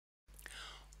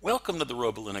Welcome to the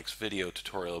Robolinux video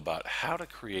tutorial about how to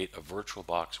create a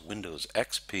VirtualBox Windows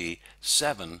XP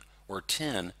 7 or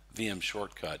 10 VM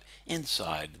shortcut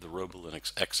inside the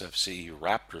Robolinux Xfce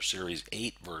Raptor Series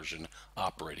 8 version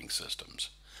operating systems.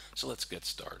 So let's get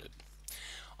started.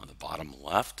 On the bottom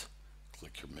left,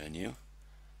 click your menu.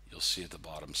 You'll see at the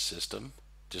bottom System.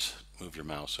 Just move your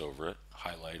mouse over it,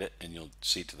 highlight it, and you'll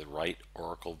see to the right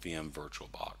Oracle VM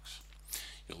VirtualBox.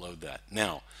 You'll load that.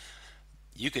 Now,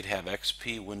 you could have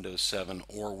XP, Windows 7,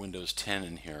 or Windows 10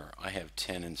 in here. I have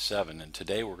 10 and 7, and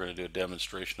today we're going to do a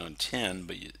demonstration on 10,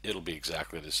 but it'll be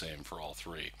exactly the same for all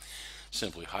three.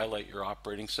 Simply highlight your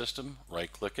operating system,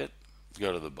 right-click it,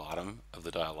 go to the bottom of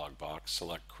the dialog box,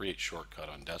 select Create Shortcut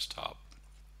on Desktop.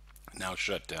 Now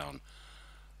shut down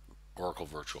Oracle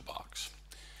VirtualBox.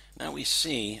 Now we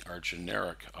see our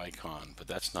generic icon, but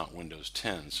that's not Windows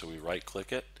 10, so we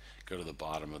right-click it, go to the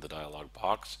bottom of the dialog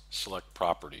box, select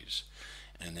Properties.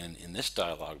 And then in this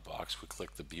dialog box, we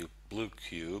click the blue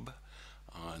cube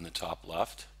in the top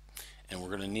left, and we're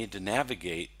going to need to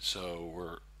navigate.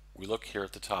 So we look here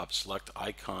at the top, select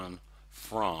Icon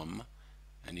From,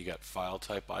 and you got file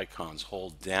type icons.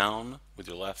 Hold down with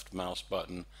your left mouse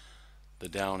button the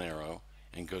down arrow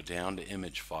and go down to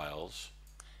Image Files.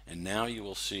 And now you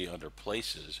will see under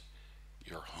Places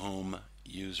your home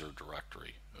user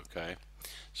directory. Okay,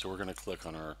 so we're going to click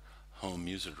on our home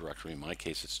user directory. In my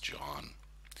case, it's John.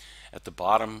 At the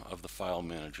bottom of the file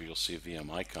manager, you'll see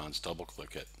VM icons. Double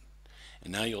click it,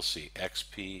 and now you'll see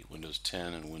XP, Windows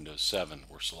 10, and Windows 7.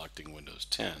 We're selecting Windows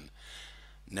 10.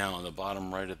 Now on the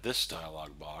bottom right of this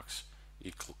dialog box,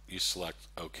 you select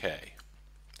OK,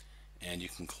 and you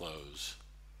can close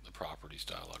the Properties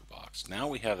dialog box. Now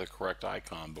we have the correct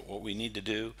icon, but what we need to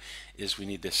do is we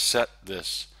need to set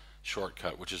this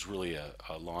shortcut, which is really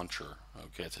a launcher.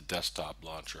 Okay, it's a desktop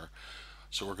launcher.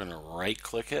 So we're going to right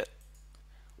click it.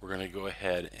 We're going to go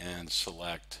ahead and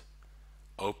select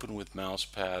Open with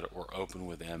Mousepad or Open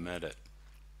with Medit.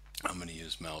 I'm going to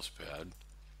use Mousepad.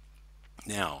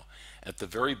 Now, at the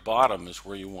very bottom is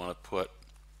where you want to put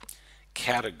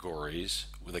Categories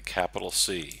with a capital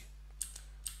C.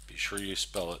 Be sure you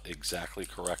spell it exactly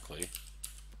correctly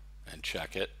and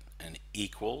check it, and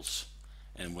equals,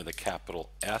 and with a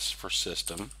capital S for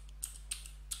System,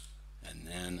 and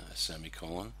then a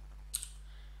semicolon.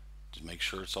 Just make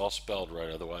sure it's all spelled right,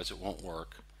 otherwise it won't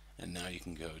work. And now you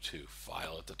can go to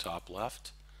File at the top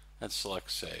left and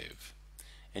select Save.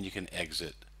 And you can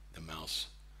exit the mouse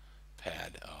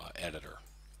pad editor.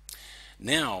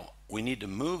 Now we need to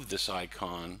move this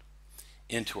icon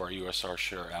into our USR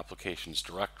Share Applications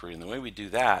directory. And the way we do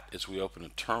that is we open a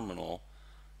terminal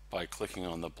by clicking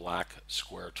on the black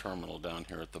square terminal down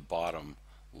here at the bottom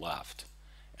left.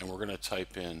 And we're going to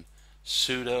type in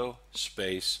sudo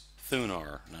space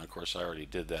thunar. Now, of course, I already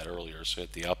did that earlier, so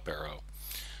hit the up arrow.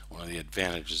 One of the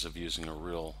advantages of using a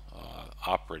real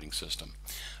operating system.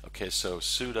 Okay, so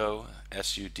sudo,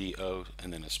 S-U-D-O,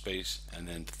 and then a space, and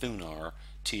then thunar,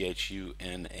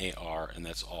 T-H-U-N-A-R, and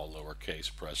that's all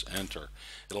lowercase. Press enter.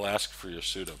 It'll ask for your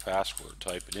sudo password.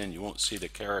 Type it in. You won't see the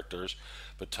characters,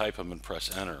 but type them and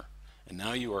press enter. And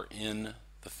now you are in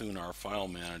the thunar file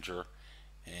manager,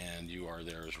 and you are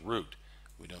there as root.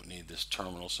 We don't need this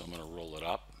terminal, so I'm going to roll it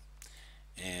up.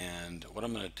 And what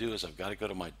I'm going to do is I've got to go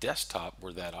to my desktop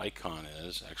where that icon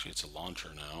is. Actually, it's a launcher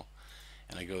now.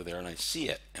 And I go there and I see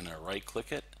it, and I right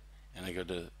click it, and I go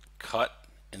to Cut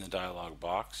in the dialog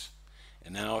box.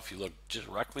 And now if you look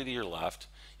directly to your left,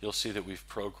 you'll see that we've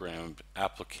programmed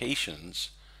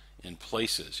Applications in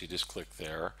Places. You just click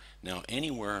there. Now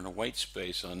anywhere in a white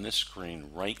space on this screen,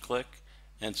 right click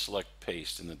and select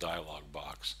Paste in the dialog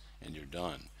box, and you're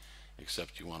done.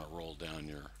 Except you want to roll down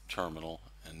your terminal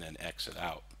and then exit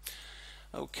out.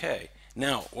 Okay,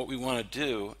 now what we want to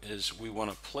do is we want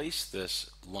to place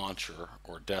this launcher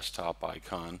or desktop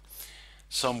icon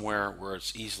somewhere where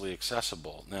it's easily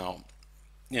accessible. Now,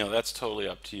 that's totally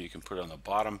up to you. You can put it on the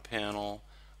bottom panel.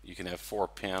 You can have 4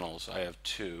 panels. I have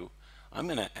 2. I'm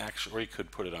going to actually, or you could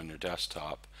put it on your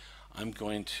desktop. I'm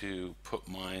going to put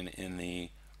mine in the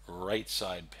right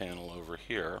side panel over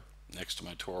here next to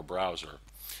my Tor browser.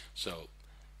 So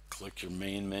click your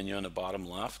main menu on the bottom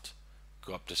left,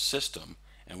 go up to System,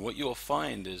 and what you'll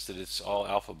find is that it's all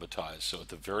alphabetized. So at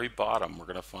the very bottom we're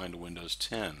going to find Windows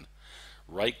 10.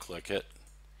 Right click it,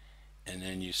 and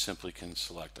then you simply can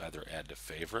select either Add to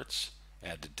Favorites,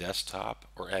 Add to Desktop,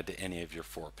 or Add to any of your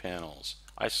 4 panels.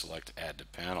 I select Add to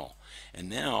Panel, and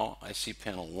now I see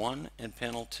Panel 1 and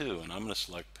Panel 2, and I'm going to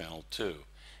select Panel 2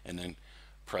 and then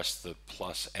press the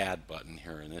plus Add button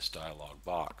here in this dialog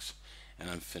box. And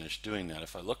I'm finished doing that.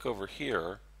 If I look over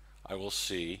here, I will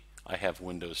see I have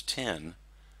Windows 10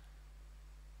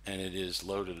 and it is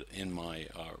loaded in my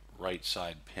right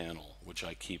side panel, which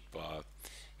I keep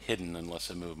hidden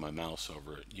unless I move my mouse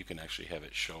over it. You can actually have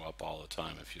it show up all the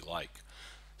time if you like.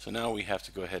 So now we have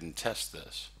to go ahead and test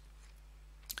this.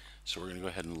 So we're going to go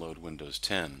ahead and load Windows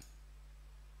 10.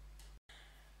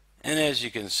 And as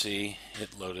you can see,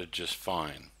 it loaded just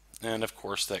fine. And of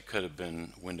course that could have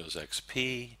been Windows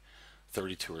XP,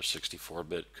 32 or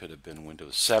 64-bit, could have been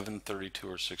Windows 7, 32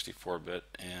 or 64-bit,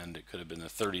 and it could have been a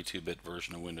 32-bit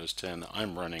version of Windows 10.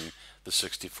 I'm running the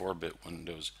 64-bit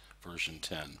Windows version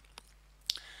 10.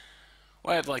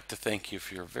 Well, I'd like to thank you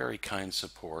for your very kind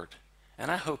support,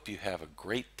 and I hope you have a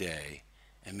great day,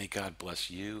 and may God bless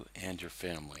you and your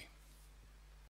family.